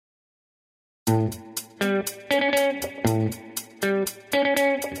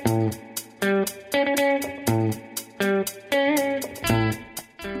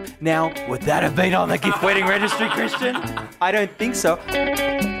Now, would that have been on the gift wedding registry, Christian? I don't think so.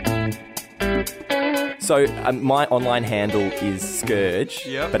 So my online handle is Scourge,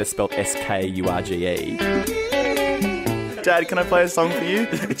 Yep. but it's spelled Skurge. Dad, can I play a song for you?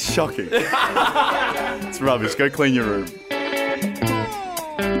 It's shocking. It's rubbish. Go clean your room.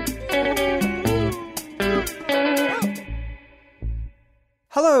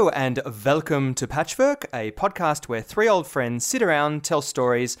 Hello and welcome to Patchwork, a podcast where three old friends sit around, tell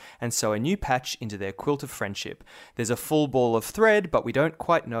stories, and sew a new patch into their quilt of friendship. There's a full ball of thread, but we don't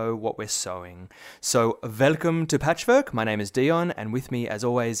quite know what we're sewing. So, welcome to Patchwork. My name is Dion, and with me, as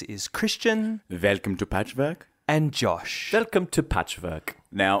always, is Christian Welcome to Patchwork. and Josh. Welcome to Patchwork.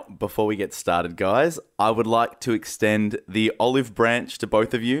 Now, before we get started, guys, I would like to extend the olive branch to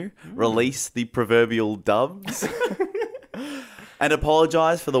both of you, release the proverbial doves, and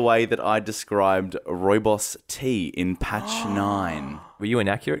apologise for the way that I described Rooibos tea in Patch 9. Were you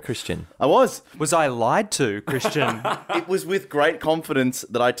inaccurate, Christian? I was. Was I lied to, Christian? It was with great confidence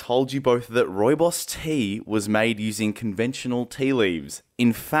that I told you both that Rooibos tea was made using conventional tea leaves.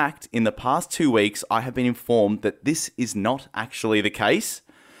 In fact, in the past 2 weeks, I have been informed that this is not actually the case.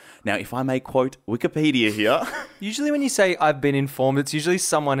 Now, if I may quote Wikipedia here... Usually when you say I've been informed, it's usually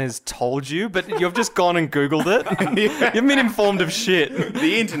someone has told you, but you've just gone and Googled it. You've been informed of shit.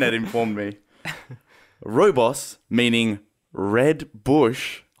 The internet informed me. Rooibos, meaning red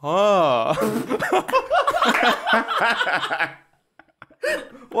bush. Oh.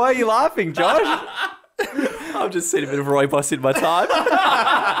 Why are you laughing, Josh? I've just seen a bit of Rooibos in my time.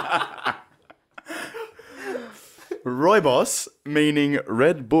 Rooibos, meaning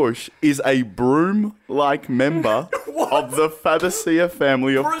red bush, is a broom-like member of the Fabaceae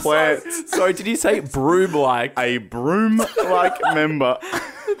family of plants. Sorry, did you say broom-like? A broom-like member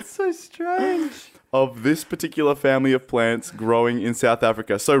It's so strange. of this particular family of plants growing in South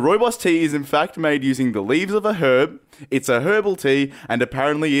Africa. So Rooibos tea is in fact made using the leaves of a herb. It's a herbal tea, and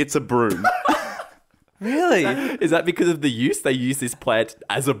apparently it's a broom. Really? Is that because of the use? They use this plant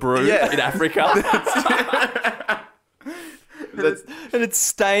as a broom in Africa? And it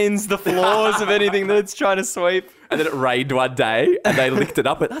stains the floors of anything that it's trying to sweep. And then it rained one day, and they licked it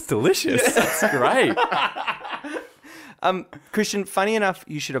up, and that's delicious. That's great. Christian, funny enough,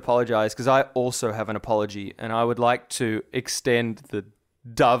 you should apologise because I also have an apology, and I would like to extend the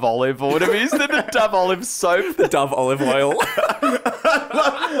Dove olive or whatever it is, the Dove olive soap. The Dove olive oil.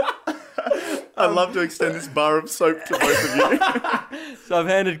 I'd love to extend this bar of soap to both of you. So I've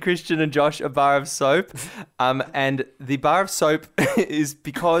handed Christian and Josh a bar of soap, and the bar of soap is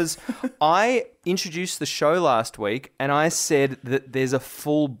because I introduced the show last week, and I said that there's a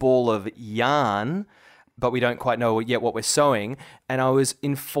full ball of yarn, but we don't quite know yet what we're sewing, and I was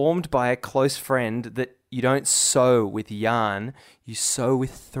informed by a close friend that you don't sew with yarn, you sew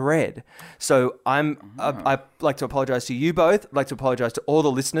with thread. So I'd like to apologise to you both, I'd like to apologise to all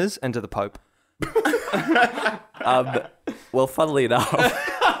the listeners and to the Pope. Well, funnily enough, I've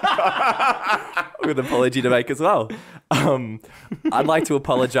got an apology to make as well. I'd like to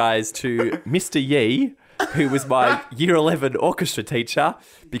apologise to Mr. Yee, who was my Year 11 orchestra teacher,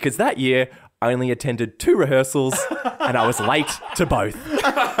 because that year I only attended 2 rehearsals and I was late to both.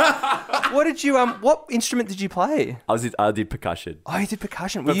 What instrument did you play? I did percussion. Oh, you did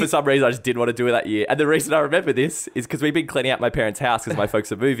percussion. But for some reason, I just didn't want to do it that year. And the reason I remember this is because we've been cleaning out my parents' house because my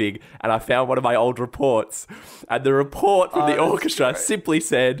folks are moving, and I found one of my old reports. And the report from the orchestra simply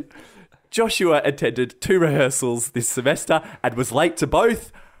said, Joshua attended 2 rehearsals this semester and was late to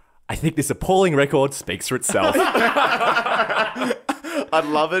both. I think this appalling record speaks for itself. I'd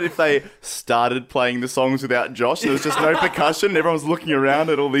love it if they started playing the songs without Josh. There was just no percussion. Everyone was looking around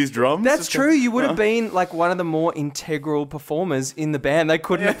at all these drums. That's true. You would have been like one of the more integral performers in the band. They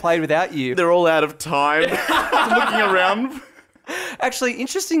couldn't have played without you. They're all out of time. Looking around. Actually,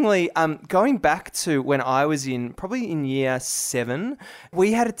 interestingly, going back to when I was probably in year 7,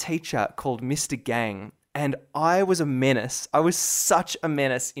 we had a teacher called Mr. Gang. And I was a menace. I was such a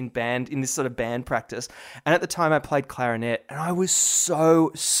menace in this sort of band practice. And at the time I played clarinet, and I was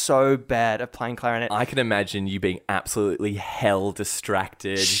so bad at playing clarinet. I can imagine you being absolutely hell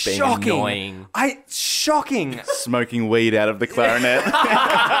distracted, being Shocking. annoying. Shocking. Smoking weed out of the clarinet.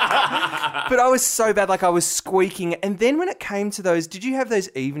 But I was so bad, like I was squeaking. And then when it came to those, did you have those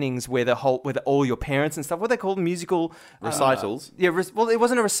evenings where with all your parents and stuff, what they called musical Recitals? Well, it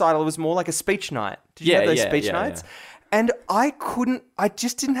wasn't a recital. It was more like a speech night. Did you have those speech nights? Yeah. And I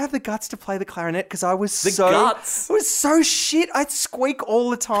just didn't have the guts to play the clarinet because I was guts? I was so shit. I'd squeak all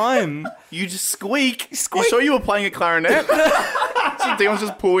the time. You just squeak. You sure you were playing a clarinet? Dion's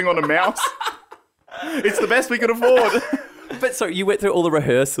just pulling on a mouse. It's the best we could afford. But so you went through all the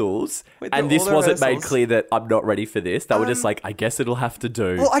rehearsals, Went through and this all the wasn't made rehearsals. clear that I'm not ready for this. They were just like, I guess it'll have to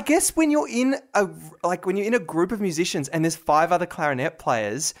do. Well, I guess when you're in a group of musicians and there's 5 other clarinet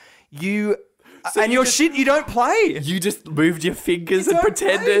players, you don't play. You just moved your fingers and Don't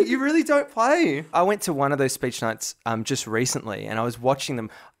pretended. play. You really don't play. I went to one of those speech nights just recently, and I was watching them.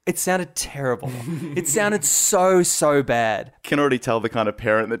 It sounded terrible. It sounded so bad. Can already tell the kind of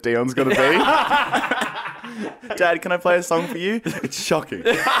parent that Dion's going to be. Dad, can I play a song for you? It's shocking.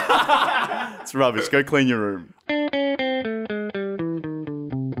 It's rubbish. Go clean your room.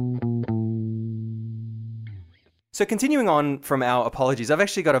 So continuing on from our apologies, I've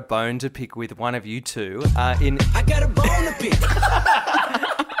actually got a bone to pick with one of you two. I got a bone to pick.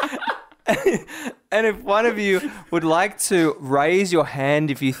 And if one of you would like to raise your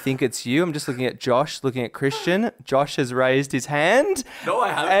hand if you think it's you. I'm just looking at Josh, looking at Christian. Josh has raised his hand. No, I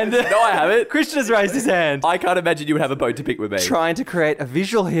haven't. No, I haven't. Christian has raised his hand. I can't imagine you would have a bone to pick with me. Trying to create a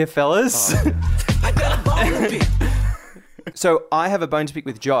visual here, fellas. I got a bone to pick. So I have a bone to pick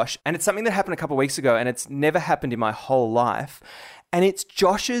with Josh, and it's something that happened a couple of weeks ago, and it's never happened in my whole life. And it's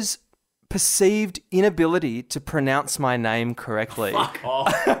Josh's perceived inability to pronounce my name correctly. Fuck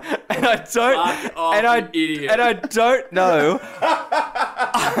off. And I don't, Fuck off, and I, you idiot. and I don't know,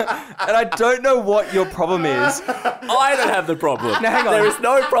 and I don't know what your problem is. I don't have the problem. Now, hang on. There is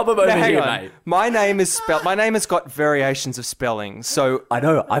no problem over Now, hang here, on. mate. My name has got variations of spelling. So I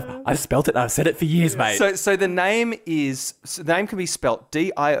know. I've spelt it. And I've said it for years, mate. So the name can be spelt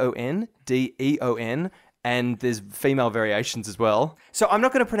Dion, Deon, and there's female variations as well. So I'm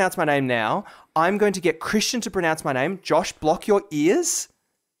not going to pronounce my name now. I'm going to get Christian to pronounce my name. Josh, block your ears.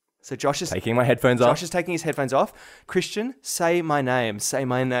 So Josh is Taking my headphones Josh off. is taking his headphones off. Christian, say my name. Say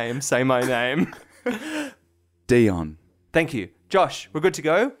my name. Say my name. Dion. Thank you. Josh, we're good to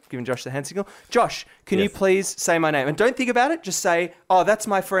go. Giving Josh the hand signal. Josh, can you Yes. please say my name? And don't think about it. Just say, oh, that's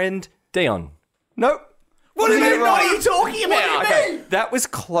my friend. Dion. Nope. What do you mean? What are you talking about? Okay, that was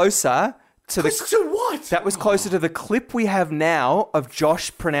closer to the. To what? That was closer to the clip we have now of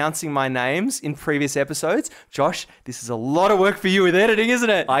Josh pronouncing my names in previous episodes. Josh, this is a lot of work for you with editing, isn't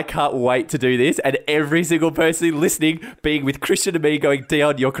it? I can't wait to do this, and every single person listening being with Christian and me going,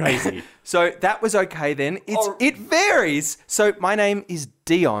 Dion, you're crazy. So that was okay then. It varies. So my name is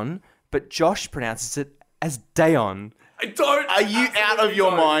Dion, but Josh pronounces it as Dayon. Are you out of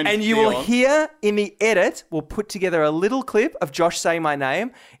your mind? And you will hear in the edit, we'll put together a little clip of Josh saying my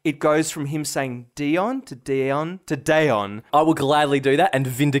name. It goes from him saying Dion to Dion to Dayon. I will gladly do that and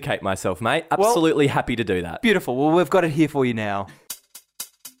vindicate myself, mate. Absolutely happy to do that. Beautiful. Well, we've got it here for you now.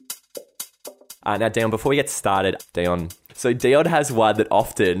 Now, Dion, before we get started, Dion. So Dion has one that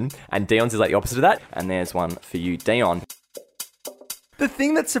often, and Dion's is like the opposite of that. And there's one for you, Dion. The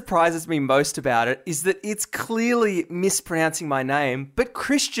thing that surprises me most about it is that it's clearly mispronouncing my name, but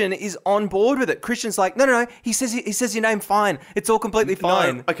Christian is on board with it. Christian's like, no, he says your name fine. It's all completely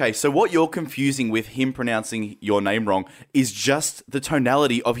fine. No. Okay, so what you're confusing with him pronouncing your name wrong is just the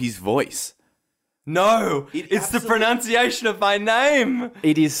tonality of his voice. No, it's the pronunciation of my name.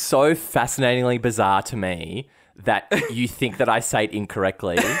 It is so fascinatingly bizarre to me that you think that I say it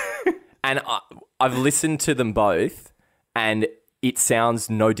incorrectly. And I've listened to them both, and it sounds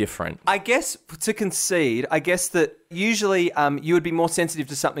no different. I guess to concede, that usually you would be more sensitive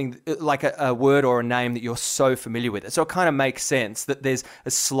to something like a word or a name that you're so familiar with. So it kind of makes sense that there's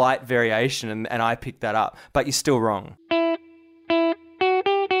a slight variation and I picked that up, but you're still wrong.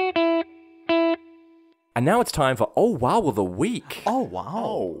 And now it's time for Oh Wow of the Week. Oh, wow.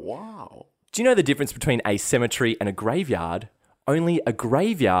 Oh, wow. Do you know the difference between a cemetery and a graveyard? Only a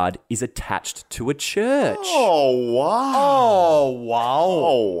graveyard is attached to a church. Oh, wow. Oh, wow.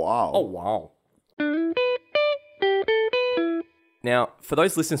 Oh, wow. Oh, wow. Now, for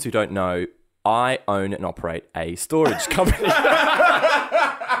those listeners who don't know, I own and operate a storage company.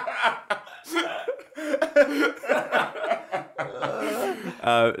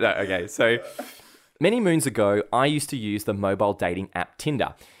 Okay, so many moons ago, I used to use the mobile dating app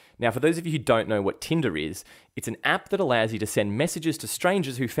Tinder. Now, for those of you who don't know what Tinder is, it's an app that allows you to send messages to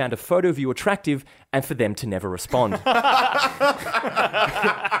strangers who found a photo of you attractive and for them to never respond.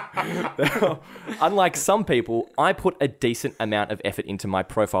 Now, unlike some people, I put a decent amount of effort into my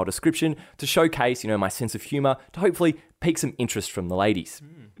profile description to showcase, my sense of humour, to hopefully pique some interest from the ladies.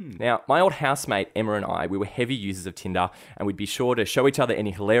 Now, my old housemate, Emma, and I, we were heavy users of Tinder, and we'd be sure to show each other any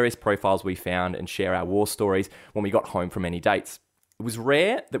hilarious profiles we found and share our war stories when we got home from any dates. It was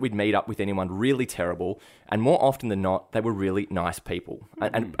rare that we'd meet up with anyone really terrible, and more often than not, they were really nice people.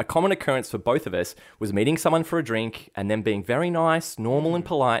 And a common occurrence for both of us was meeting someone for a drink and them being very nice, normal and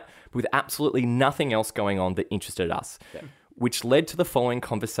polite, but with absolutely nothing else going on that interested us. which led to the following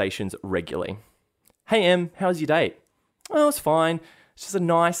conversations regularly. Hey, Em, how's your date? Oh, it's fine. It's just a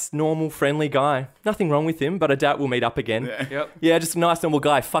nice, normal, friendly guy. Nothing wrong with him, but I doubt we'll meet up again. Yeah, just a nice, normal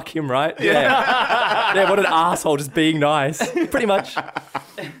guy. Fuck him, right? Yeah. Yeah, what an asshole, just being nice. Pretty much.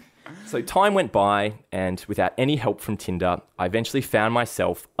 So time went by, and without any help from Tinder, I eventually found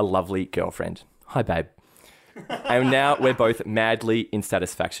myself a lovely girlfriend. Hi, babe. And now we're both madly in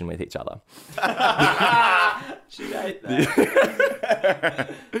satisfaction with each other. She hate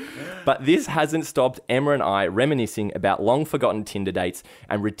that. But this hasn't stopped Emma and I reminiscing about long-forgotten Tinder dates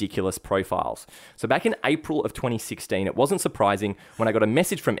and ridiculous profiles. So back in April of 2016, it wasn't surprising when I got a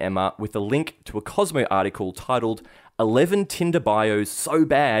message from Emma with a link to a Cosmo article titled 11 Tinder bios so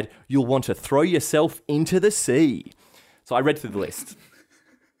bad you'll want to throw yourself into the sea. So I read through the list.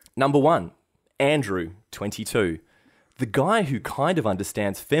 Number 1, Andrew, 22. The guy who kind of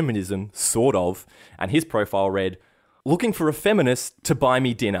understands feminism, sort of, and his profile read, looking for a feminist to buy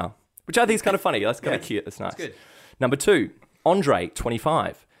me dinner, which I think is kind of funny. That's kind of cute. That's nice. good. Number 2, Andre,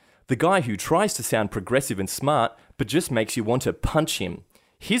 25. The guy who tries to sound progressive and smart, but just makes you want to punch him.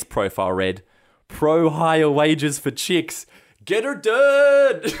 His profile read, pro higher wages for chicks. Get her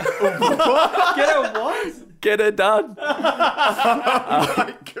done. Get her what? Get her done.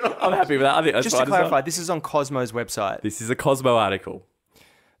 I'm happy with that. I think that's Just to fine as well. clarify, this is on Cosmo's website. This is a Cosmo article.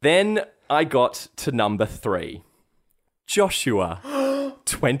 Then I got to number 3. Joshua,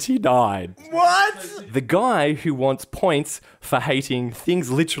 29. What? The guy who wants points for hating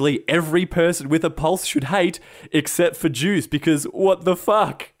things literally every person with a pulse should hate, except for Jews, because what the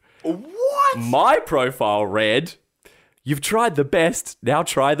fuck? What? My profile read, you've tried the best, now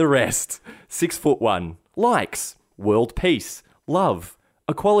try the rest. 6'1". Likes, world peace, love,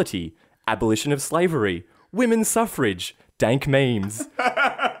 equality, abolition of slavery, women's suffrage, dank memes.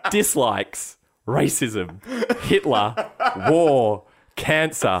 Dislikes, racism, Hitler, war,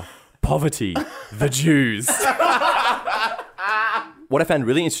 cancer, poverty, the Jews. What I found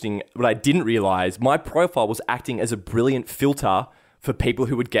really interesting, what I didn't realize, my profile was acting as a brilliant filter for people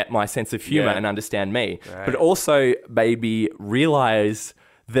who would get my sense of humor Yeah. and understand me. But it also made me realize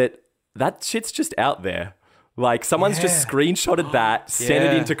that shit's just out there. Like, someone's just screenshotted that, sent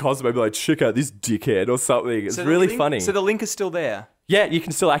it Yeah. into Cosmo, be like, check out this dickhead or something. It's So the really link- funny. So the link is still there. Yeah, you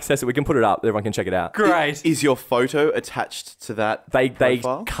can still access it. We can put it up. Everyone can check it out. Great. Is your photo attached to that They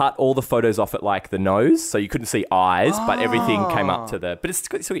profile? cut all the photos off at like the nose, so you couldn't see eyes, but everything came up to the. But it's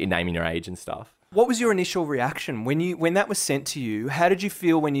still got your name and your age and stuff. What was your initial reaction when that was sent to you? How did you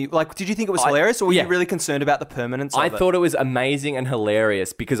feel when you did you think it was hilarious, or were yeah. you really concerned about the permanence I of it? thought it was amazing and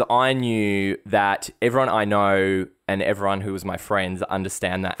hilarious because I knew that everyone I know and everyone who was my friends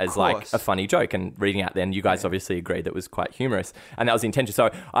understand that as like course. a funny joke. And reading out then, you guys obviously agreed that was quite humorous, and that was the intention.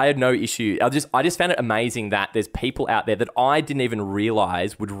 So I had no issue. I just found it amazing that there's people out there that I didn't even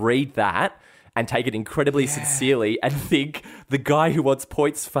realize would read that and take it incredibly sincerely and think the guy who wants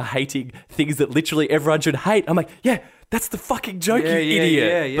points for hating things that literally everyone should hate. I'm like, yeah, that's the fucking joke, you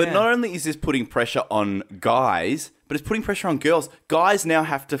idiot. But not only is this putting pressure on guys, but it's putting pressure on girls. Guys now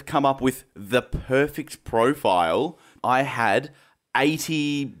have to come up with the perfect profile. I had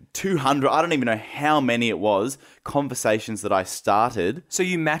 80, 200, I don't even know how many it was, conversations that I started. So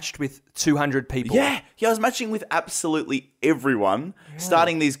you matched with 200 people. Yeah, I was matching with absolutely everyone,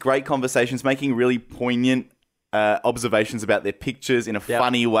 starting these great conversations, making really poignant observations about their pictures in a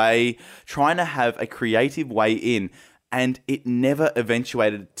funny way, trying to have a creative way in, and it never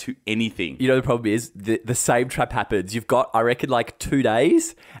eventuated to anything. You know, the problem is the same trap happens. You've got, I reckon, like 2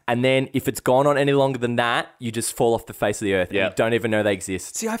 days. And then if it's gone on any longer than that, you just fall off the face of the earth. And you don't even know they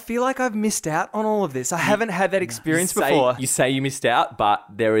exist. See, I feel like I've missed out on all of this. I haven't had that experience You say- before. You say you missed out, but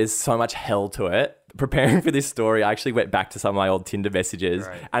there is so much hell to it. Preparing for this story, I actually went back to some of my old Tinder messages.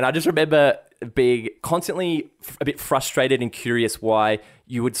 And I just remember being constantly a bit frustrated and curious why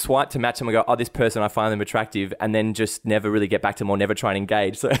you would swipe to match them and go, oh, this person, I find them attractive, and then just never really get back to them or never try and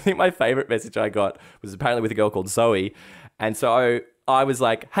engage. So I think my favorite message I got was apparently with a girl called Zoe. And so I was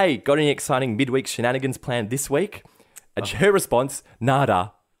like, hey, got any exciting midweek shenanigans planned this week? And her response,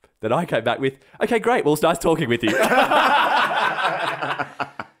 nada. Then I came back with, okay, great. Well, it's nice talking with you.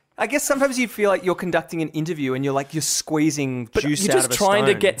 I guess sometimes you feel like you're conducting an interview and you're squeezing juice You're out just of a trying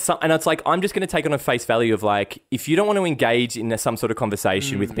to stone. get some, and it's like, I'm just going to take on a face value of like, if you don't want to engage in some sort of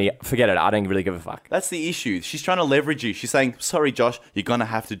conversation with me, forget it. I don't really give a fuck. That's the issue. She's trying to leverage you. She's saying, sorry, Josh, you're going to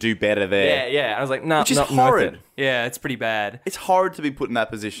have to do better there. Yeah. I was like, no, Which is not horrid. Yeah, it's pretty bad. It's horrid to be put in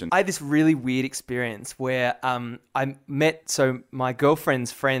that position. I had this really weird experience where I met, so my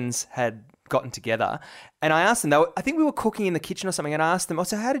girlfriend's friends had gotten together. And I asked them, I think we were cooking in the kitchen or something, and I asked them,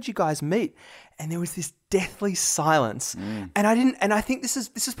 so how did you guys meet? And there was this deathly silence. And I think this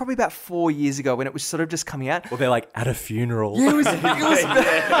is probably about 4 years ago when it was sort of just coming out. Well, they're like at a funeral. It was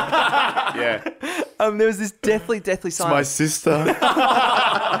Yeah. there was this deathly My silence. sister.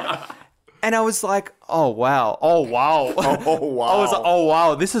 And I was like, oh, wow. Oh, wow. Oh, wow. I was like, oh,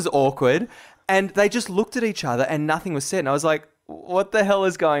 wow, this is awkward. And they just looked at each other and nothing was said. And I was like, what the hell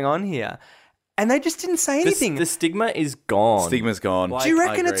is going on here? And they just didn't say anything. The stigma is gone. Stigma's gone. Do you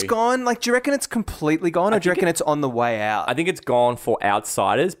reckon it's gone? Like, do you reckon it's completely gone, or do you reckon it's on the way out? I think it's gone for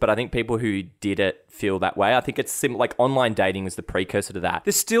outsiders, but I think people who did it feel that way. I think it's like online dating is the precursor to that.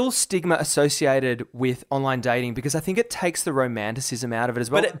 There's still stigma associated with online dating because I think it takes the romanticism out of it as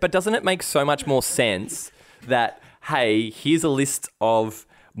well. But doesn't it make so much more sense that, hey, here's a list of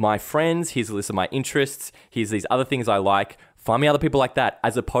my friends, here's a list of my interests, here's these other things I like, find me other people like that,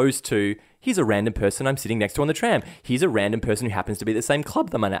 as opposed to, here's a random person I'm sitting next to on the tram. Here's a random person who happens to be at the same club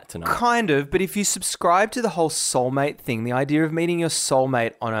that I'm at tonight. Kind of, but if you subscribe to the whole soulmate thing, the idea of meeting your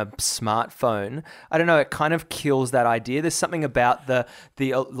soulmate on a smartphone, I don't know, it kind of kills that idea. There's something about the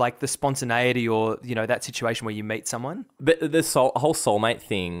spontaneity or, that situation where you meet someone. But the whole soulmate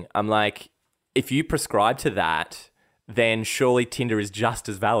thing, I'm like, if you prescribe to that, then surely Tinder is just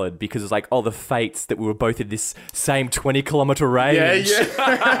as valid because it's like, oh, the fates that we were both in this same 20-kilometer range.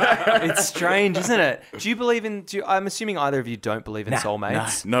 Yeah. It's strange, isn't it? Do you believe in... I'm assuming either of you don't believe in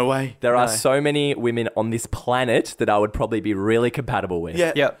soulmates. No way. There are so many women on this planet that I would probably be really compatible with.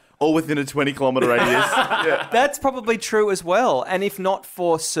 Yeah. Yep. All within a 20-kilometer radius. Yeah. That's probably true as well. And if not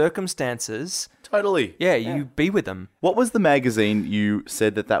for circumstances, Totally. yeah, you be with them. What was the magazine you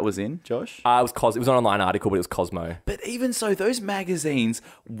said that was in, Josh? It was an online article, but it was Cosmo. But even so, those magazines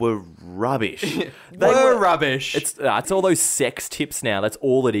were rubbish. They were rubbish. It's all those sex tips now. That's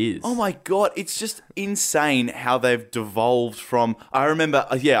all it is. Oh my God, it's just insane how they've devolved from... I remember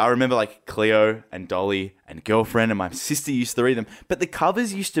like Cleo and Dolly and Girlfriend, and my sister used to read them. But the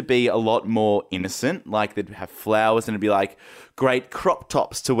covers used to be a lot more innocent. Like they'd have flowers and it'd be like great crop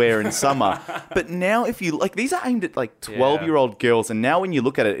tops to wear in summer. But now if you... Like these are aimed at like 12-year-old girls. And now when you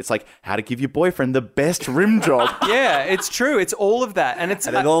look at it, it's like how to give your boyfriend the best rim job. Yeah, it's true. It's all of that. And it's...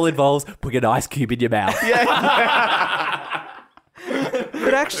 And it all involves putting an ice cube in your mouth.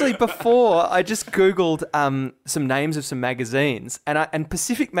 But actually, before I just Googled some names of some magazines, and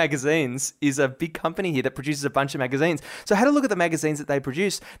Pacific Magazines is a big company here that produces a bunch of magazines. So I had a look at the magazines that they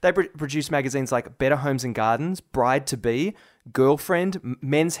produce. They produce magazines like Better Homes and Gardens, Bride to Be, Girlfriend,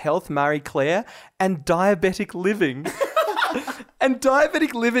 Men's Health, Marie Claire, and Diabetic Living. And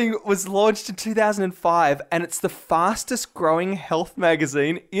Diabetic Living was launched in 2005, and it's the fastest growing health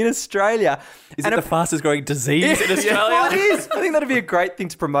magazine in Australia. Is it the fastest growing disease in Australia? Well, it is. I think that'd be a great thing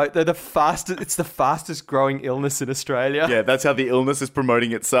to promote. Though it's the fastest growing illness in Australia. Yeah, that's how the illness is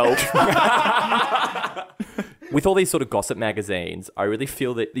promoting itself. With all these sort of gossip magazines, I really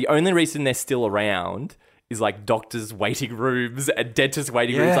feel that the only reason they're still around is like doctors' waiting rooms and dentists'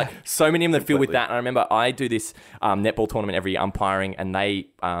 waiting rooms. Like so many of them fill with that. And I remember I do this netball tournament every umpiring, and they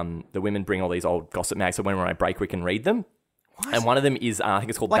the women bring all these old gossip mags. So when we're on a break, we can read them. What? And one of them is, I think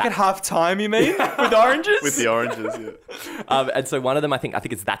it's called... Like at half time, you mean? With oranges? With the oranges, yeah. And so one of them, I think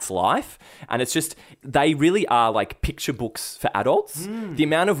it's That's Life. And it's just, they really are like picture books for adults. The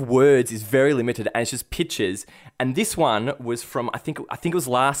amount of words is very limited, and it's just pictures. And this one was from, I think it was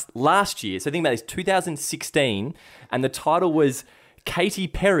last year. So think about this, 2016. And the title was, Katy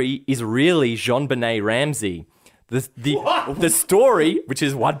Perry is really Jean-Benet Ramsey. The story, which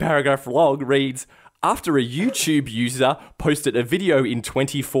is one paragraph long, reads... After a YouTube user posted a video in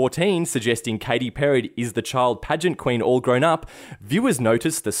 2014 suggesting Katy Perry is the child pageant queen all grown up, viewers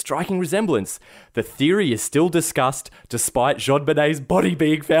noticed the striking resemblance. The theory is still discussed despite Jean-Benet's body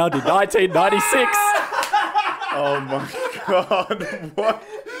being found in 1996. Oh my God. What?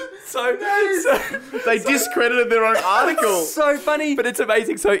 So They discredited their own article. So funny. But it's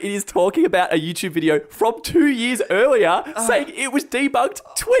amazing. So it is talking about a YouTube video from 2 years earlier saying it was debunked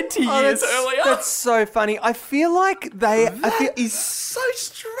 20 years earlier. That's so funny. I feel like is so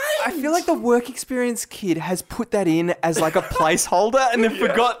strange. I feel like the work experience kid has put that in as like a placeholder and then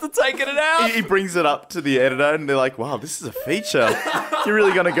forgot to take it out. He brings it up to the editor and they're like, wow, this is a feature. You're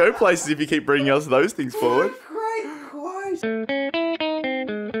really going to go places if you keep bringing us those things forward. Great quote.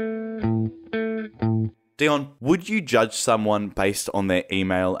 Dion, would you judge someone based on their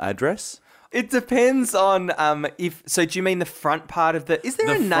email address? It depends on if... So do you mean the front part of the... Is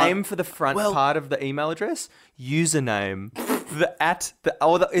there a name for the front part of the email address? Username.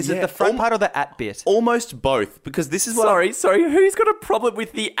 Is it Yeah, the front part or the at bit? Almost both, because this is what Sorry, who's got a problem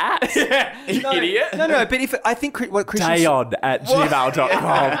with the at? You idiot. No, but if I think what Christian's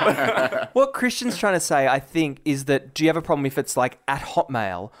Dayon@gmail.com. what Christian's trying to say, I think, is that do you have a problem if it's like at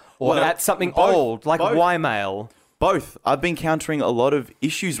Hotmail or Well, at something both, old like both. Ymail? Both. I've been encountering a lot of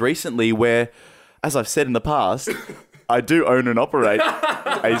issues recently where, as I've said in the past, I do own and operate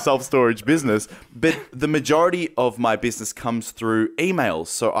a self-storage business, but the majority of my business comes through emails.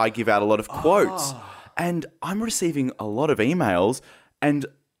 So I give out a lot of quotes, and I'm receiving a lot of emails, and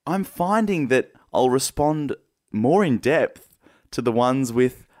I'm finding that I'll respond more in depth to the ones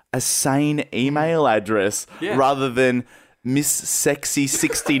with a sane email address rather than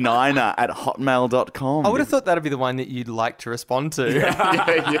MissSexy69er at hotmail.com. I would have thought that'd be the one that you'd like to respond to.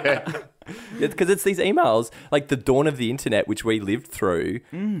 yeah. Because it's these emails, like the dawn of the internet, which we lived through,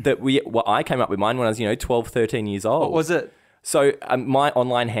 I came up with mine when I was, 12, 13 years old. What was it? So my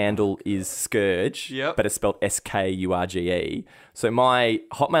online handle is Scourge, Yep. but it's spelled Skurge. So my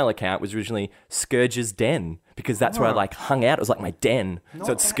Hotmail account was originally Scourge's Den because that's where I hung out. It was like my den.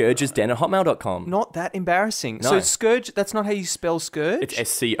 So it's Scourge's Den at hotmail.com. Not that embarrassing. No. So Scourge, that's not how you spell Scourge? It's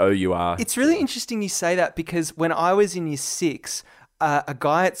Scour. It's really interesting you say that because when I was in year 6, a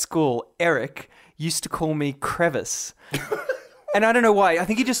guy at school, Eric, used to call me Crevice. And I don't know why. I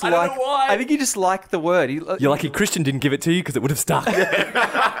think he just don't know why. I think he just liked the word. You're lucky Christian didn't give it to you because it would have stuck. Does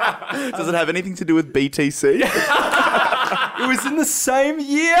it have anything to do with BTC? It was in the same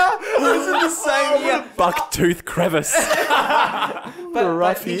year. Bucktooth crevice. But,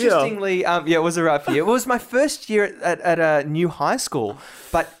 rough year. Interestingly, it was a rough year. It was my first year at a new high school,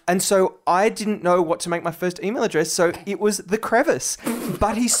 and so I didn't know what to make my first email address. So it was the Crevice,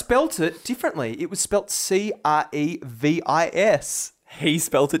 but he spelt it differently. It was spelt Crevis. He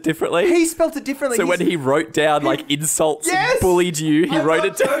spelt it differently. He spelt it differently. So when he wrote down insults Yes! and bullied you, he I'm wrote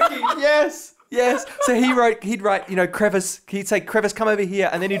not it down. joking. Yes. So he'd write, Crevice. He'd say, Crevice, come over here,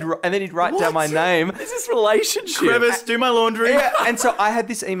 and then he'd write down my name. This is relationship. Crevice, do my laundry. Yeah, and so I had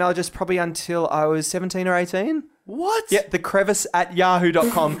this email just probably until I was 17 or 18. What? Yeah, the Crevice at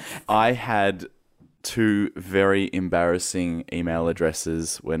yahoo.com. I had 2 very embarrassing email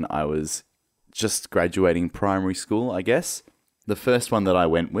addresses when I was just graduating primary school, I guess. The first one that I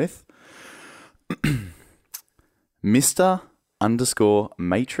went with,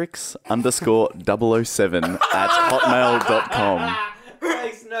 Mr_Matrix_007 at hotmail.com.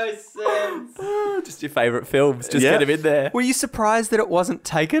 Makes no sense. Just your favourite films. Just Yeah. get him in there. Were you surprised that it wasn't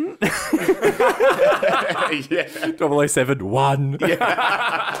taken? Yeah. 0071.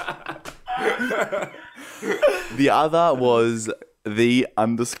 The other was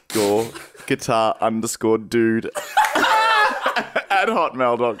the_guitar_dude at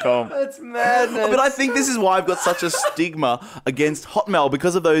hotmail.com. That's madness. But I think this is why I've got such a stigma against Hotmail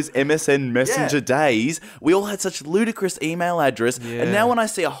because of those MSN Messenger days. We all had such ludicrous email address. And now when I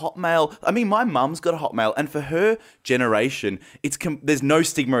see a Hotmail, I mean, my mum's got a Hotmail, and for her generation, there's no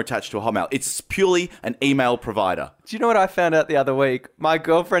stigma attached to a Hotmail. It's purely an email provider. Do you know what I found out the other week? My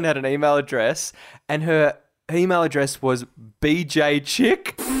girlfriend had an email address, and her email address was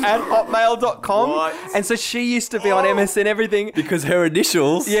bjchick@hotmail.com. What? And so she used to be on MSN everything. Because her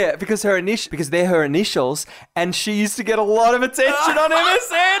initials. Yeah, because they're her initials, and she used to get a lot of attention on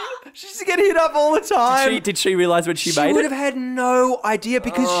MSN. She used to get hit up all the time. Did she realise when she She made would it? have had no idea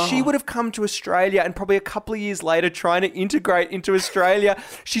because she would have come to Australia and probably a couple of years later trying to integrate into Australia.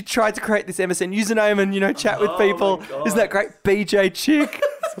 She tried to create this MSN username and, chat with people. Isn't that great? BJ Chick.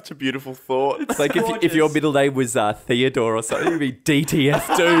 Such a beautiful thought. It's like if your middle name was Theodore or something, it'd be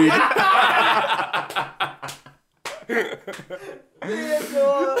DTF dude.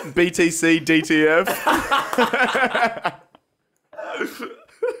 BTC, DTF.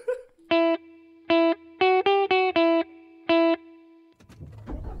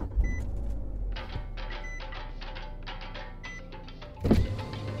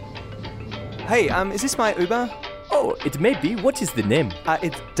 Hey, is this my Uber? Oh, it may be. What is the name?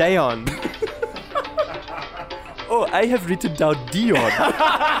 It's Dayon. Oh, I have written down Dion.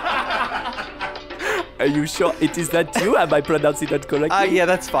 Are you sure it is that you? Am I pronouncing that correctly? Yeah,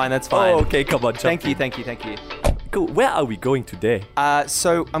 that's fine. That's fine. Oh, okay, come on, Thank jump you. in. Cool. Where are we going today?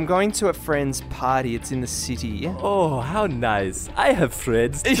 So I'm going to a friend's party. It's in the city. Oh, how nice. I have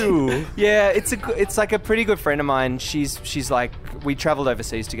friends too. Yeah, it's like a pretty good friend of mine. She's like, we traveled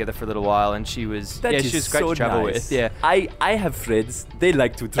overseas together for a little while, and she was That is she was great so to travel nice. with. Yeah. I have friends. They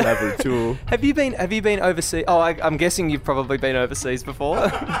like to travel too. Have you been overseas? Oh, I'm guessing you've probably been overseas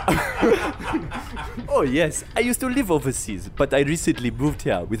before. Oh yes, I used to live overseas, but I recently moved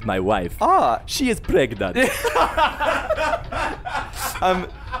here with my wife. Ah. She is pregnant.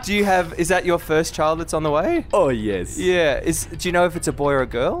 Do you have? Is that your first child that's on the way? Oh, yes. Yeah. Do you know if it's a boy or a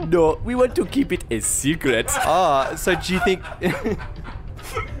girl? No, we want to keep it a secret. Oh, so do you think?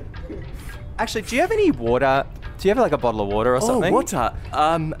 Actually, do you have any water? Do you have like a bottle of water or something? Oh, water.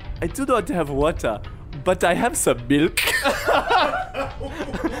 I do not have water, but I have some milk.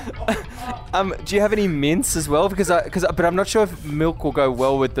 Do you have any mints as well? But I'm not sure if milk will go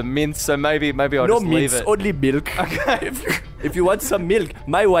well with the mints. So maybe I'll No just leave mints, it. only milk. Okay. If you want some milk,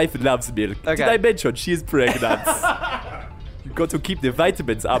 my wife loves milk. Okay. Did I mention she's pregnant? You got to keep the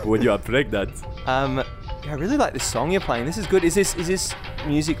vitamins up when you are pregnant. Yeah, I really like this song you're playing. This is good. Is this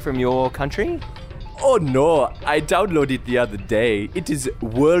music from your country? Oh no, I downloaded it the other day. It is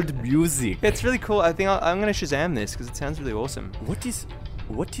world music. It's really cool. I think I'm going to Shazam this because it sounds really awesome. What is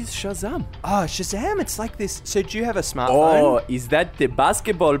Shazam? Oh, Shazam! It's like this. So do you have a Oh, smartphone? is that the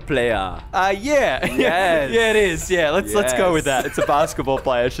basketball player? Yeah. Yes. Yeah, it is. Yeah, let's go with Yes. that. It's a basketball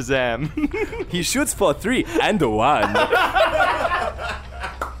player, Shazam. He shoots for 3 and 1.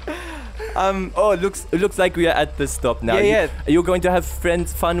 It looks like we are at the stop now. Yeah. Are you going to have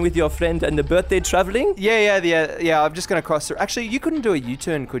fun with your friend and the birthday traveling? Yeah. I'm just going to cross through. Actually, you couldn't do a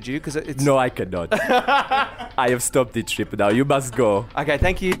U-turn, could you? Because it's No, I cannot. I have stopped the trip now. You must go. Okay,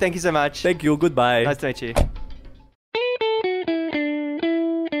 thank you. Thank you so much. Thank you. Goodbye. Nice to meet you.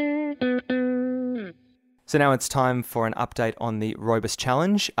 So now it's time for an update on the Robust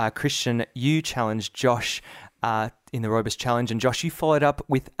Challenge. Christian, you challenged Josh in the Robust Challenge, and Josh, you followed up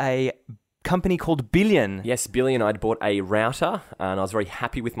with a company called Billion. Yes, Billy and I'd bought a router, and I was very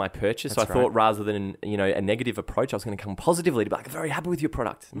happy with my purchase. That's so I thought rather than a negative approach, I was going to come positively to be like, very happy with your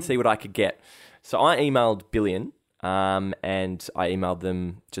product and see what I could get. So I emailed Billion, and I emailed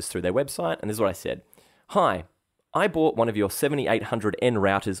them just through their website, and this is what I said. Hi, I bought one of your 7800N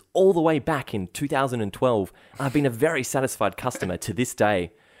routers all the way back in 2012. I've been a very satisfied customer to this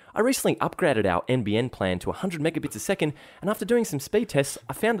day. I recently upgraded our NBN plan to 100 megabits a second, and after doing some speed tests,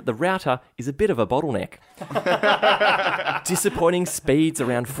 I found that the router is a bit of a bottleneck. Disappointing speeds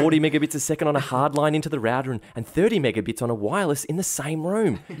around 40 megabits a second on a hard line into the router and 30 megabits on a wireless in the same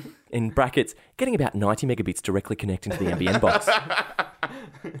room. In brackets, getting about 90 megabits directly connecting to the NBN box.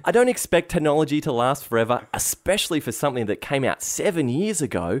 I don't expect technology to last forever, especially for something that came out 7 years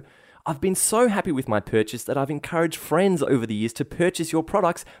ago. I've been so happy with my purchase that I've encouraged friends over the years to purchase your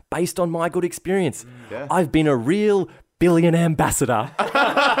products based on my good experience. I've been a real Billion ambassador.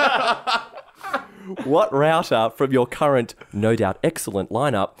 What router from your current, no doubt excellent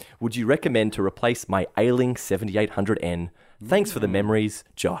lineup would you recommend to replace my ailing 7800N? Thanks for the memories,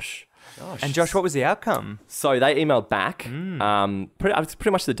 Josh. And Josh, what was the outcome? So they emailed back. Pretty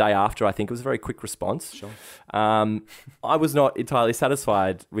much the day after, I think. It was a very quick response. Sure. I was not entirely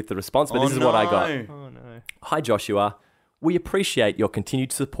satisfied with the response, but this is what I got. Oh, no. Hi, Joshua. We appreciate your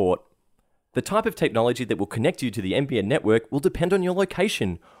continued support. The type of technology that will connect you to the NBN network will depend on your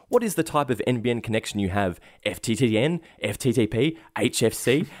location. What is the type of NBN connection you have? FTTN, FTTP,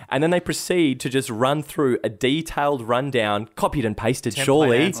 HFC? And then they proceed to just run through a detailed rundown, copied and pasted,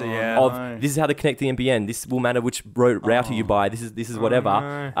 surely, answer, yeah. of this is how to connect the NBN. This will matter which router you buy. This is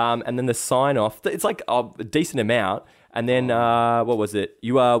whatever. And then the sign off. It's like a decent amount. And then, what was it?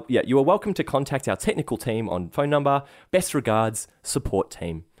 You are welcome to contact our technical team on phone number. Best regards, support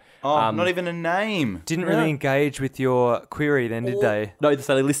team. Oh, not even a name. Didn't really engage with your query then, did they? No,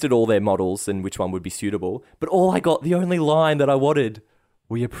 so they listed all their models and which one would be suitable. But all I got, the only line that I wanted,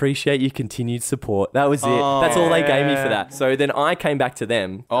 we appreciate your continued support. That was it. That's all they gave me for that. So then I came back to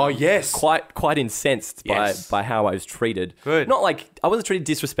them. Oh, yes. Quite incensed by how I was treated. Good. Not like, I wasn't treated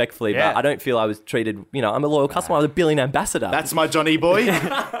disrespectfully, Yeah. but I don't feel I was treated, I'm a loyal customer. I was a Billion ambassador. That's my Johnny boy.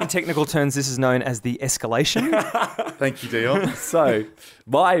 In technical terms, this is known as the escalation. Thank you, Dion. So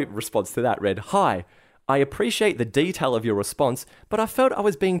my response to that read, hi, I appreciate the detail of your response, but I felt I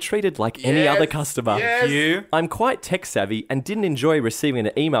was being treated like any other customer. Yes. I'm quite tech savvy and didn't enjoy receiving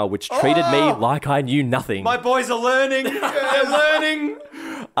an email which treated me like I knew nothing. My boys are learning. They're learning.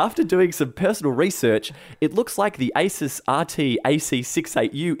 After doing some personal research, it looks like the Asus RT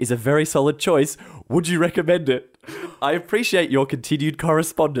AC68U is a very solid choice. Would you recommend it? I appreciate your continued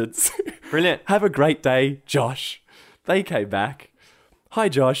correspondence. Brilliant. Have a great day, Josh. They came back. Hi,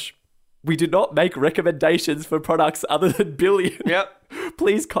 Josh. We do not make recommendations for products other than Billion. Yep.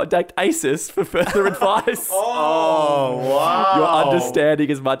 Please contact Asus for further advice. Oh, wow. Your understanding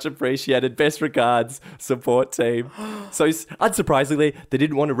is much appreciated. Best regards, support team. So, unsurprisingly, they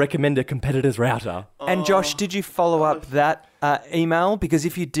didn't want to recommend a competitor's router. And Josh, did you follow up that email? Because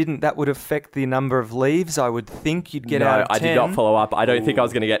if you didn't, that would affect the number of leaves I would think you'd get out of 10. I did not follow up. I don't think I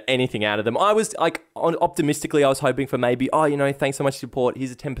was going to get anything out of them. I was optimistically, I was hoping for maybe, thanks so much for support.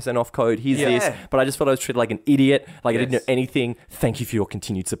 Here's a 10% off code. Here's this. But I just thought I was treated like an idiot. Like I didn't know anything. Thank you for your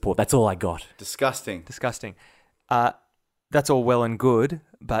continued support. That's all I got. Disgusting. Disgusting. That's all well and good,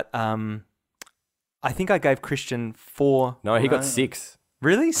 but I think I gave Christian 4. No, he got 6.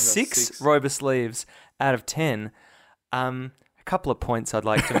 Really? 6 robust leaves out of 10. A couple of points I'd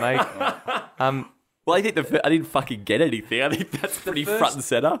like to make. Well, I think I didn't fucking get anything. I think that's pretty front and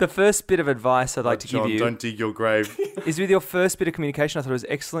center. The first bit of advice I'd like to give you Don't dig your grave. is with your first bit of communication. I thought it was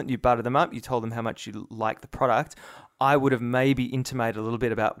excellent. You buttered them up. You told them how much you like the product. I would have maybe intimated a little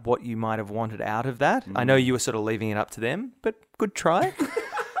bit about what you might have wanted out of that. I know you were sort of leaving it up to them, but good try.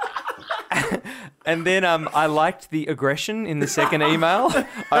 And then I liked the aggression in the second email.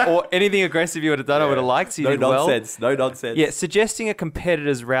 Or anything aggressive you would have done, I would have liked. So you did well. No nonsense. Yeah, suggesting a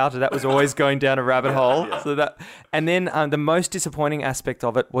competitor's router, that was always going down a rabbit hole. So that, and then the most disappointing aspect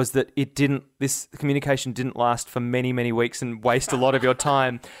of it was that this communication didn't last for many, many weeks and waste a lot of your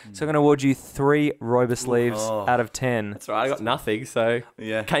time. So I'm going to award you 3 robust leaves out of 10. That's right. I got nothing, so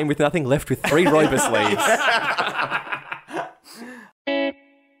Yeah. came with nothing, left with 3 robust leaves.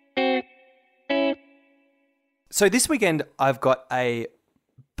 So this weekend, I've got a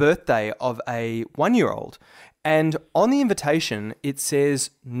birthday of a 1-year-old, and on the invitation, it says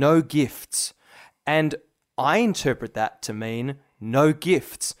no gifts. And I interpret that to mean no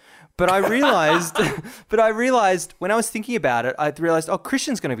gifts. But I realized, when I was thinking about it, I realized,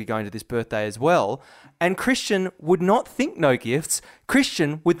 Christian's going to be going to this birthday as well. And Christian would not think no gifts.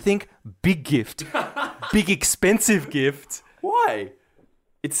 Christian would think big gift, big expensive gift. Why?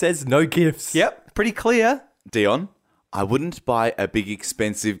 It says no gifts. Yep, pretty clear. Dion, I wouldn't buy a big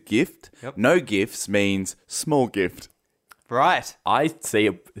expensive gift. Yep. No gifts means small gift. Right. I see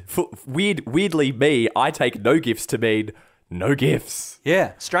it. Weirdly, me, I take no gifts to mean no gifts.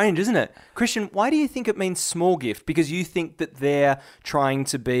 Yeah, strange, isn't it? Christian, why do you think it means small gift? Because you think that they're trying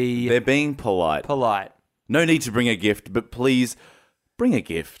to be They're being polite. polite. No need to bring a gift, but please bring a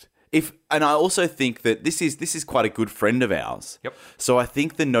gift. And I also think that this is quite a good friend of ours. Yep. So I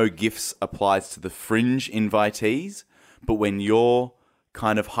think the no gifts applies to the fringe invitees, but when you're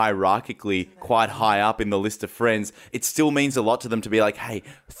kind of hierarchically quite high up in the list of friends, it still means a lot to them to be like, hey,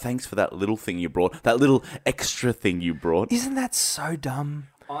 thanks for that little thing you brought, that little extra thing you brought. Isn't that so dumb?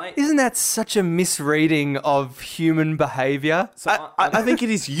 Isn't that such a misreading of human behaviour? I think it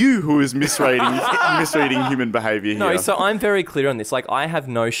is you who is misreading human behaviour here. No, so I'm very clear on this. Like, I have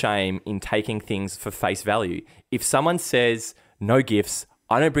no shame in taking things for face value. If someone says no gifts,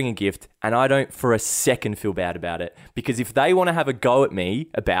 I don't bring a gift, and I don't for a second feel bad about it. Because if they want to have a go at me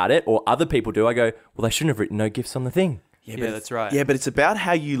about it, or other people do, I go, well, they shouldn't have written no gifts on the thing. Yeah, that's right. Yeah, but it's about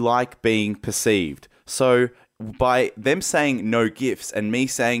how you like being perceived. So by them saying no gifts and me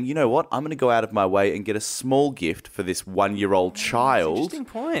saying, you know what, I'm going to go out of my way and get a small gift for this 1-year-old child. Interesting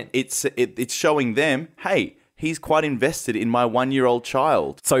point. It's showing them, hey, he's quite invested in my 1-year-old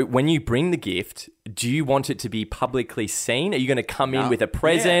child. So when you bring the gift, do you want it to be publicly seen? Are you going to come in with a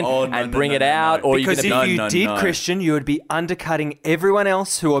present Yeah. Oh, no, and no, bring no, it no, out? no. Or Because are you if going you did, no. Christian, you would be undercutting everyone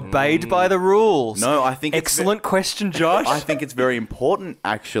else who obeyed by the rules. No, I think it's Excellent question, Josh. I think it's very important,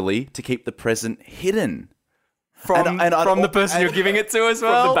 actually, to keep the present hidden. from the person you're giving it to as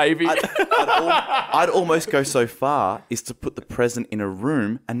well. the baby? I'd almost go so far as to put the present in a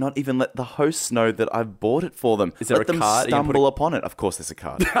room and not even let the hosts know that I've bought it for them. Is there let a them card? Are you stumble upon it. Of course, there's a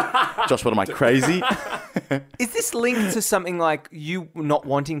card. Josh, what am I, crazy? Is this linked to something like you not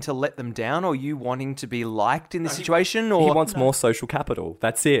wanting to let them down, or you wanting to be liked in this situation? Or He wants more social capital.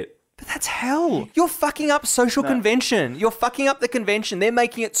 That's it. But that's hell. You're fucking up social convention. You're fucking up the convention. They're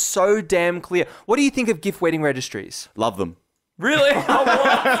making it so damn clear. What do you think of gift wedding registries? Love them. Really?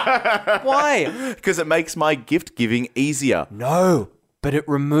 Why? Because it makes my gift giving easier. No, but it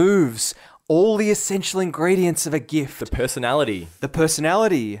removes all the essential ingredients of a gift. The personality. The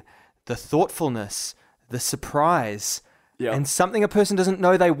personality, the thoughtfulness, the surprise, Yeah. and something a person doesn't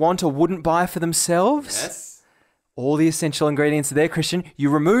know they want or wouldn't buy for themselves. All the essential ingredients are there, Christian. You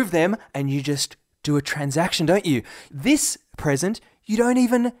remove them and you just do a transaction, don't you? This present, you don't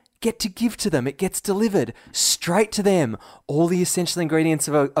even get to give to them. It gets delivered straight to them. All the essential ingredients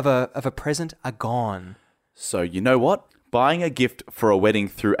of a present are gone. So you know what? Buying a gift for a wedding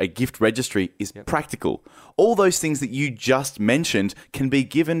through a gift registry is practical. All those things that you just mentioned can be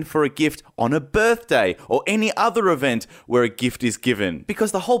given for a gift on a birthday or any other event where a gift is given.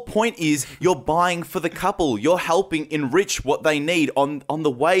 Because the whole point is you're buying for the couple. You're helping enrich what they need on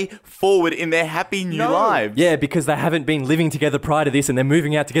the way forward in their happy new lives. Yeah, because they haven't been living together prior to this and they're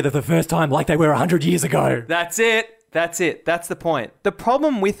moving out together for the first time like they were 100 years ago. That's it. That's it. That's the point. The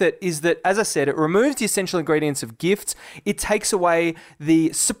problem with it is that, as I said, it removes the essential ingredients of gifts. It takes away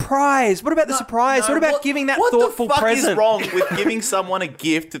the surprise. What about the surprise? What about giving that thoughtful What the fuck present? is wrong with giving someone a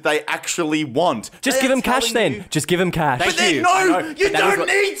gift that they actually want? Just They give are them cash telling then. you- Just give them cash. But then, you don't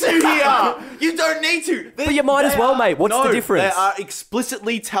need to here. You don't need to. But you might as well, mate. What's the difference? They are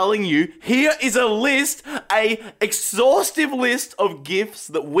explicitly telling you, here is a list, a exhaustive list of gifts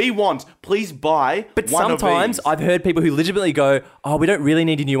that we want. Please buy But one sometimes of these. I've heard people who legitimately go, oh, we don't really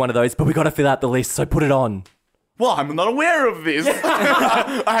need a new one of those, but we got to fill out the list, so put it on. Well, I'm not aware of this.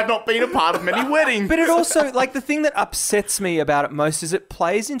 I have not been a part of many weddings. But it also, like, the thing that upsets me about it most is it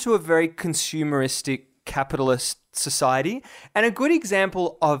plays into a very consumeristic capitalist society. And a good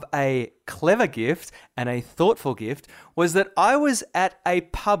example of a clever gift and a thoughtful gift was that I was at a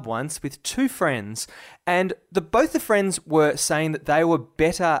pub once with two friends, and both the friends were saying that they were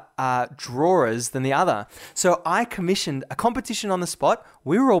better drawers than the other. So I commissioned a competition on the spot.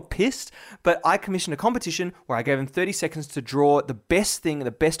 We were all pissed, but I commissioned a competition where I gave them 30 seconds to draw the best thing,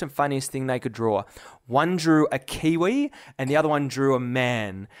 the best and funniest thing they could draw. One drew a kiwi and the other one drew a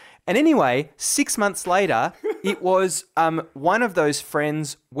man. And anyway, 6 months later, it was one of those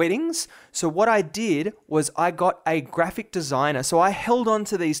friends' weddings. So what I did was I got a graphic designer. So I held on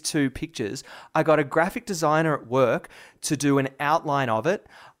to these two pictures. I got a graphic designer at work to do an outline of it.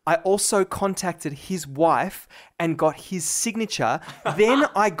 I also contacted his wife and got his signature. Then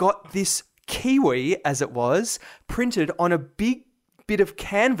I got this kiwi, as it was, printed on a big bit of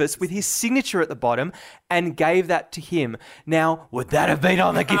canvas with his signature at the bottom and gave that to him. Now, Would that have been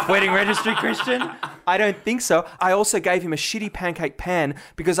on the gift wedding registry, Christian? I don't think so. I also gave him a shitty pancake pan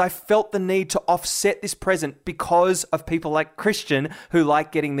because I felt the need to offset this present because of people like Christian who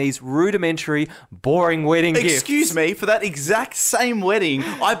like getting these rudimentary, boring wedding gifts. Excuse me, for that exact same wedding,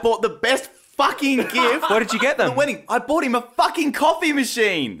 I bought the best fucking gift. What did you get them? The wedding. I bought him a fucking coffee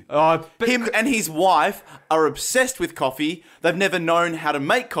machine. Oh, but Him and his wife are obsessed with coffee. They've never known how to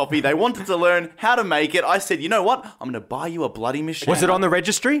make coffee. They wanted to learn how to make it. I said, you know what? I'm going to buy you a bloody machine. was it on the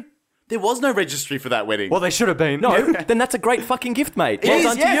registry? There was no registry for that wedding. Well, they should have been. No, then that's a great fucking gift, mate. It Well is,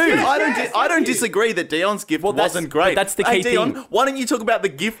 done yes, to you. yes. I don't disagree that Dion's gift that's- wasn't great. but that's the Hey, key Dion, thing. why don't you talk about the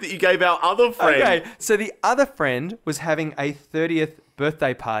gift that you gave our other friend? Okay, so the other friend was having a 30th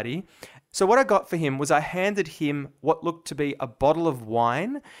birthday party. So what I got for him was I handed him what looked to be a bottle of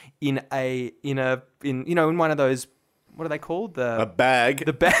wine in one of those, what are they called? A bag.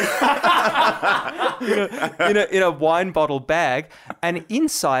 The bag in a wine bottle bag, and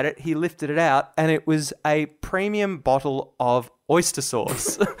inside it he lifted it out and it was a premium bottle of oyster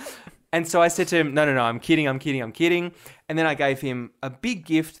sauce. And so I said to him, no, I'm kidding. And then I gave him a big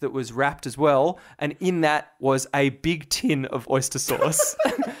gift that was wrapped as well, and in that was a big tin of oyster sauce.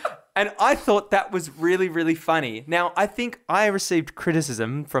 And I thought that was really, really funny. Now, I think I received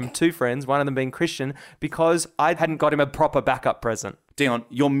criticism from two friends, one of them being Christian, because I hadn't got him a proper backup present. Dion,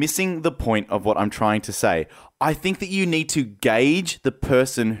 you're missing the point of what I'm trying to say. I think that you need to gauge the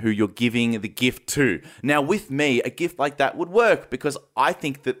person who you're giving the gift to. Now, with me, a gift like that would work because I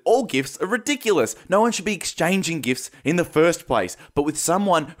think that all gifts are ridiculous. No one should be exchanging gifts in the first place. But with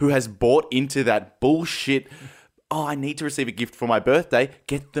someone who has bought into that bullshit, oh, I need to receive a gift for my birthday,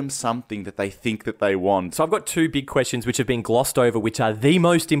 get them something that they think that they want. So I've got two big questions which have been glossed over, which are the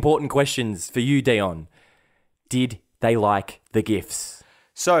most important questions for you, Dion. Did they like the gifts?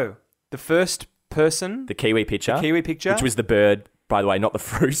 So, the first person The kiwi picture. which was the bird, by the way, not the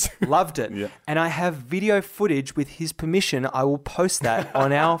fruit. loved it. And I have video footage with his permission. I will post that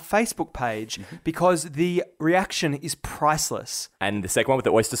on our Facebook page because the reaction is priceless. And the second one with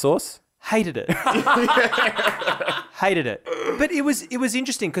the oyster sauce? Hated it. Hated it. But it was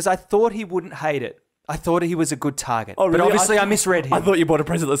interesting because I thought he wouldn't hate it. I thought he was a good target. Oh, really? But obviously I misread him. I thought you bought a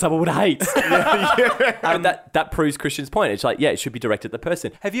present that someone would hate. That proves Christian's point. It's like, yeah, it should be directed at the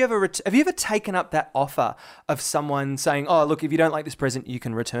person. Have you ever taken up that offer of someone saying, "Oh, look, if you don't like this present, you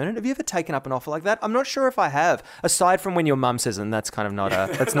can return it"? Have you ever taken up an offer like that? I'm not sure if I have. Aside from when your mum says, and that's kind of not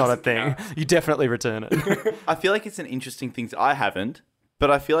a thing. You definitely return it. I feel like it's an interesting thing I haven't. But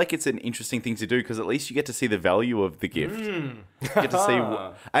I feel like it's an interesting thing to do because at least you get to see the value of the gift. You get to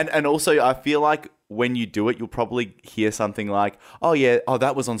see, and also I feel like when you do it, you'll probably hear something like, "Oh yeah,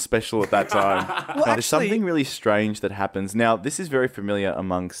 that was on special at that time." There's something really strange that happens. Now, this is very familiar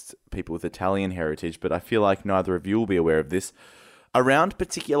amongst people with Italian heritage, but I feel like neither of you will be aware of this. Around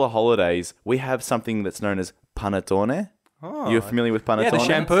particular holidays, we have something that's known as panettone. You're familiar with panettone? Yeah, the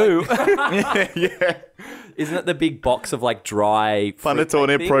shampoo. Yeah. Isn't it the big box of like dry Panettone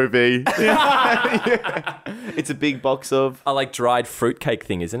fruitcake Pro V. Yeah. It's a big box of... A like dried fruitcake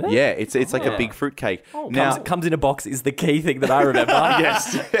thing, isn't it? Yeah, it's like a big fruitcake. Comes in a box is the key thing that I remember.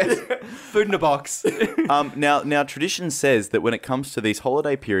 Yes. Food in a box. Now, tradition says that when it comes to these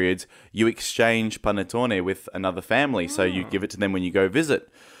holiday periods, you exchange panettone with another family, so you give it to them when you go visit.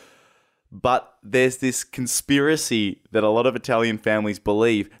 But there's this conspiracy that a lot of Italian families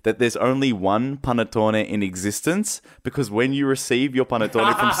believe that there's only one panettone in existence, because when you receive your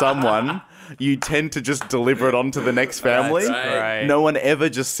panettone from someone, you tend to just deliver it on to the next family. That's right. No one ever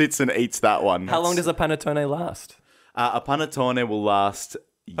just sits and eats that one. How long does a panettone last? A panettone will last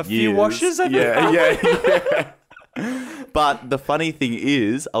A few washes, I think. Yeah. But the funny thing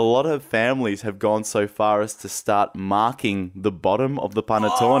is, a lot of families have gone so far as to start marking the bottom of the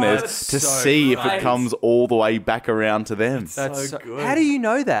panettones to see if it comes all the way back around to them. That's So good. How do you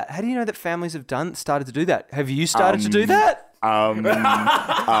know that? How do you know that families have started to do that? Have you started to do that?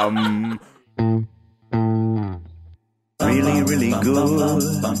 Really, really good.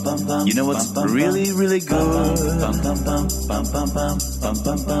 You know what's really, really good?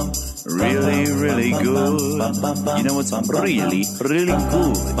 Really, really good. You know what's really, really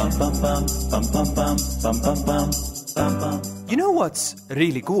good? You know what's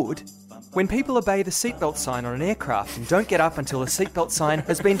really good? When people obey the seatbelt sign on an aircraft and don't get up until the seatbelt sign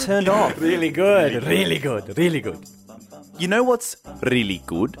has been turned off. Really good. Really good. Really good. You know what's really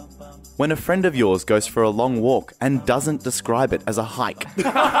good? When a friend of yours goes for a long walk and doesn't describe it as a hike.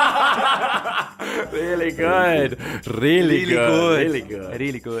 Really good. Really good. Really good.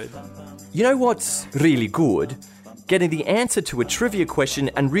 Really good. You know what's really good? Getting the answer to a trivia question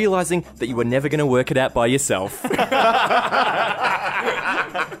and realizing that you were never going to work it out by yourself.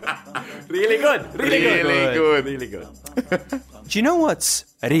 Really good. Really good. Really good. Really good. Do you know what's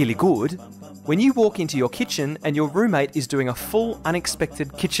really good? When you walk into your kitchen and your roommate is doing a full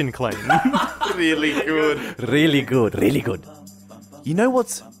unexpected kitchen clean. Really good. Really good. Really good. You know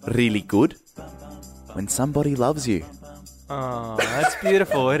what's really good? When somebody loves you. Oh, that's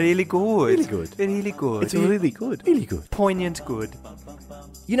beautiful. Really good. Really good. Really good. It's really good. Really good. Poignant good.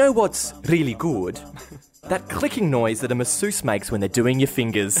 You know what's really good? That clicking noise that a masseuse makes when they're doing your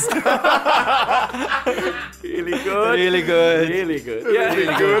fingers. Really good. Really good. Really good. Yeah,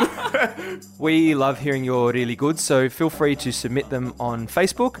 really good. We love hearing your really good, so feel free to submit them on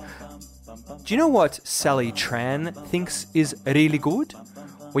Facebook. Do you know what Sally Tran thinks is really good?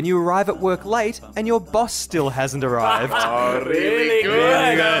 When you arrive at work late and your boss still hasn't arrived. Oh, really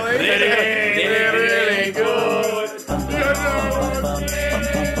good. Really good.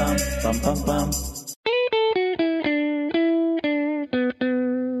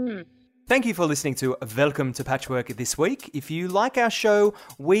 Thank you for listening to Welcome to Patchwork this week. If you like our show,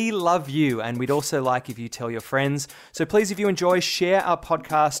 we love you, and we'd also like if you tell your friends. So please, if you enjoy, share our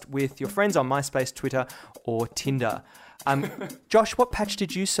podcast with your friends on MySpace, Twitter, or Tinder. Josh, what patch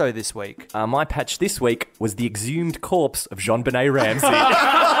did you sew this week? My patch this week was the exhumed corpse of Jean-Benet Ramsey.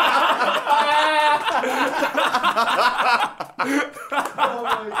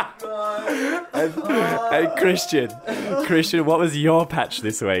 And Christian, what was your patch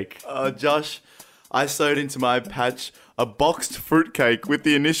this week? Josh, I sewed into my patch a boxed fruitcake with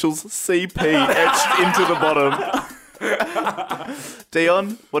the initials CP etched into the bottom.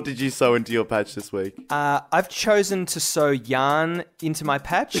 Dion, what did you sew into your patch this week? I've chosen to sew yarn into my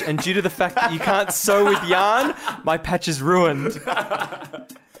patch, and due to the fact that you can't sew with yarn, my patch is ruined.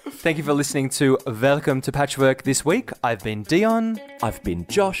 Thank you for listening to Welcome to Patchwork this week. I've been Dion. I've been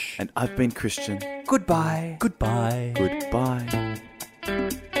Josh. And I've been Christian. Goodbye. Goodbye. Goodbye.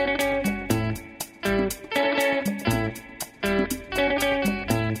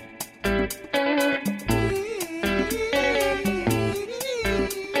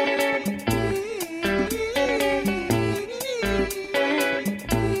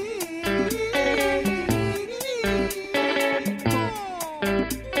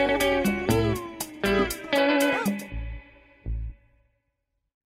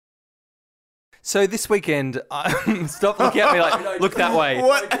 So this weekend, stop looking at me like, look that way.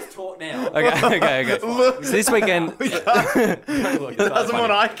 What? Just talk now. Okay. So this weekend, Doesn't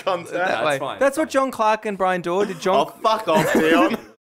want eye contact. that way. fine. That's what John Clark and Brian Dorr did. Oh, fuck off, Dion.